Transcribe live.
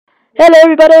Hello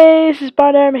everybody, this is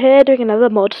Brian here doing another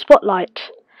mod spotlight.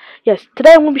 Yes,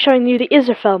 today I'm going to be showing you the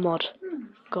israphel mod.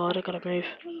 God, I gotta move.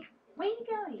 Where are you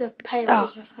going? The pale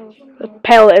israphel. The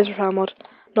pale israphel mod,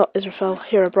 not israphel,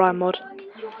 Herobrine mod.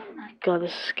 God,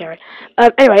 this is scary.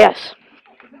 Anyway, yes.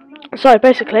 So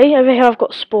basically, over here I've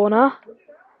got spawner.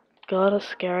 God, that's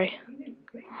scary.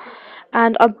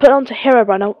 And I'm put onto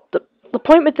Herobrine. Now, the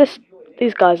point with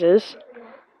these guys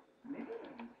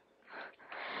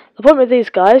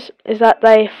is that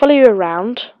they follow you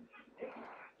around,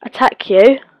 attack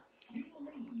you.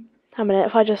 Hang a minute,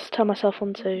 if I just turn myself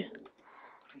onto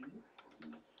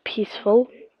peaceful,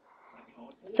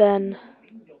 then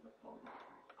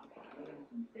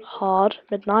hard,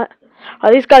 midnight.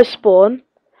 Right, these guys spawn.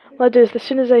 What they do is, as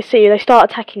soon as they see you, they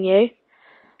start attacking you.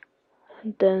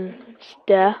 And then,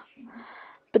 yeah.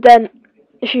 But then,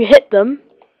 if you hit them,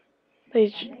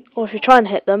 or if you try and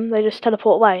hit them, they just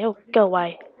teleport away. Oh, go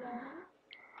away.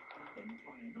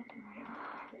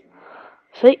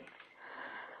 See?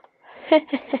 So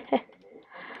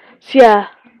yeah,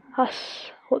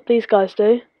 that's what these guys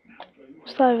do.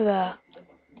 What's that over there?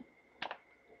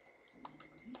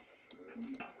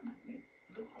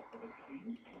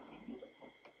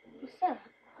 What's that?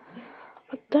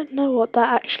 I don't know what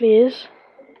that actually is.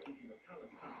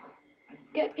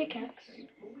 Get a pickaxe.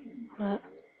 Right.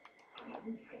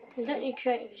 You don't need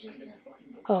creative, just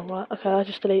Oh right, okay, I'll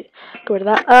just get rid of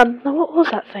that. Now what was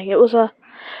that thing? It was a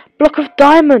block of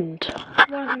diamond.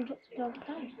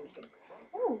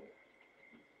 Oh.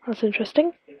 That's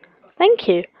interesting. Thank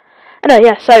you.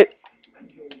 Anyway, so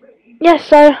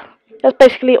that's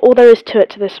basically all there is to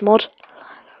it, to this mod.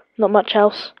 Not much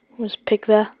else. There's a pig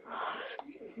there.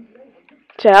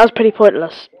 So yeah, that was pretty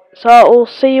pointless. So I'll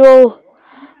see you all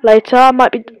later. I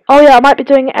might be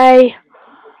doing a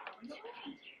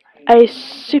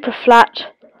super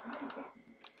flat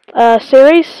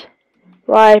series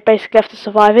where I basically have to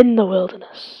survive in the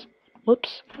wilderness.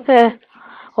 Whoops.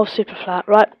 Of super flat,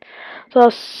 right? So I'll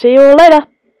see you all later.